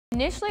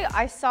initially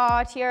I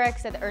saw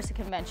TRX at the URSA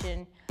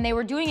convention, and they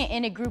were doing it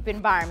in a group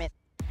environment.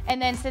 And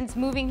then since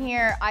moving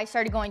here, I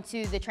started going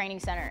to the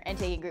training center and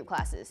taking group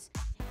classes.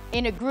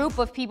 In a group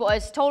of people,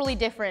 it's totally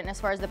different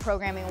as far as the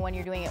programming when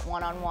you're doing it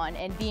one-on-one,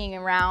 and being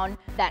around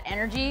that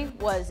energy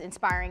was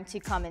inspiring to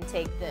come and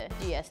take the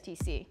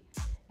Gstc.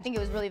 I think it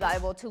was really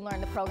valuable to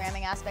learn the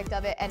programming aspect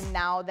of it, and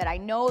now that I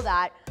know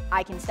that,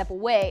 I can step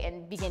away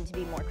and begin to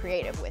be more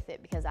creative with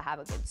it because I have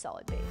a good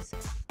solid base.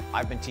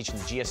 I've been teaching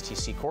the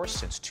Gstc course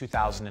since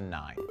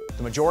 2009.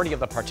 The majority of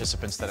the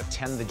participants that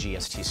attend the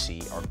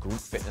Gstc are group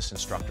fitness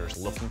instructors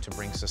looking to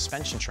bring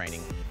suspension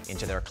training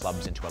into their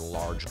clubs into a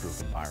large group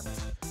environment.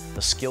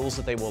 The skills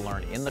that they will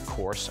learn in the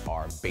course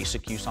are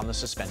basic use on the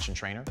suspension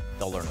trainer.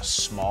 They'll learn a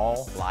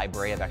small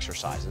library of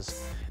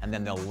exercises, and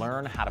then they'll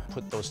learn how to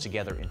put those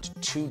together into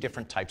two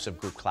different types of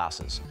group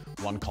classes.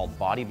 One called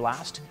Body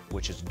Blast,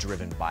 which is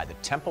driven by the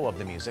tempo of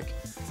the music,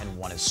 and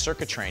one is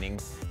circuit training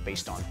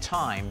based on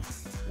time,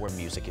 where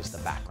music is the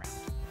background.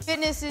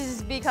 Fitness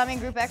is becoming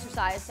group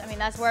exercise. I mean,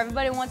 that's where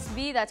everybody wants to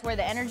be, that's where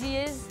the energy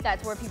is,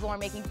 that's where people are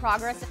making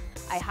progress.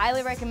 I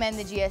highly recommend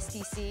the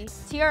Gstc.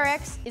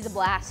 TRX is a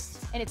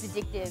blast, and it's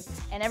addictive,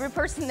 and every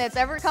person that's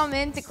ever come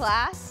into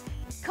class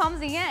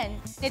comes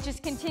again. It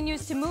just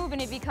continues to move,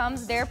 and it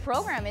becomes their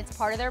program. It's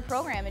part of their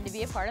program, and to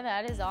be a part of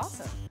that is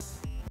awesome.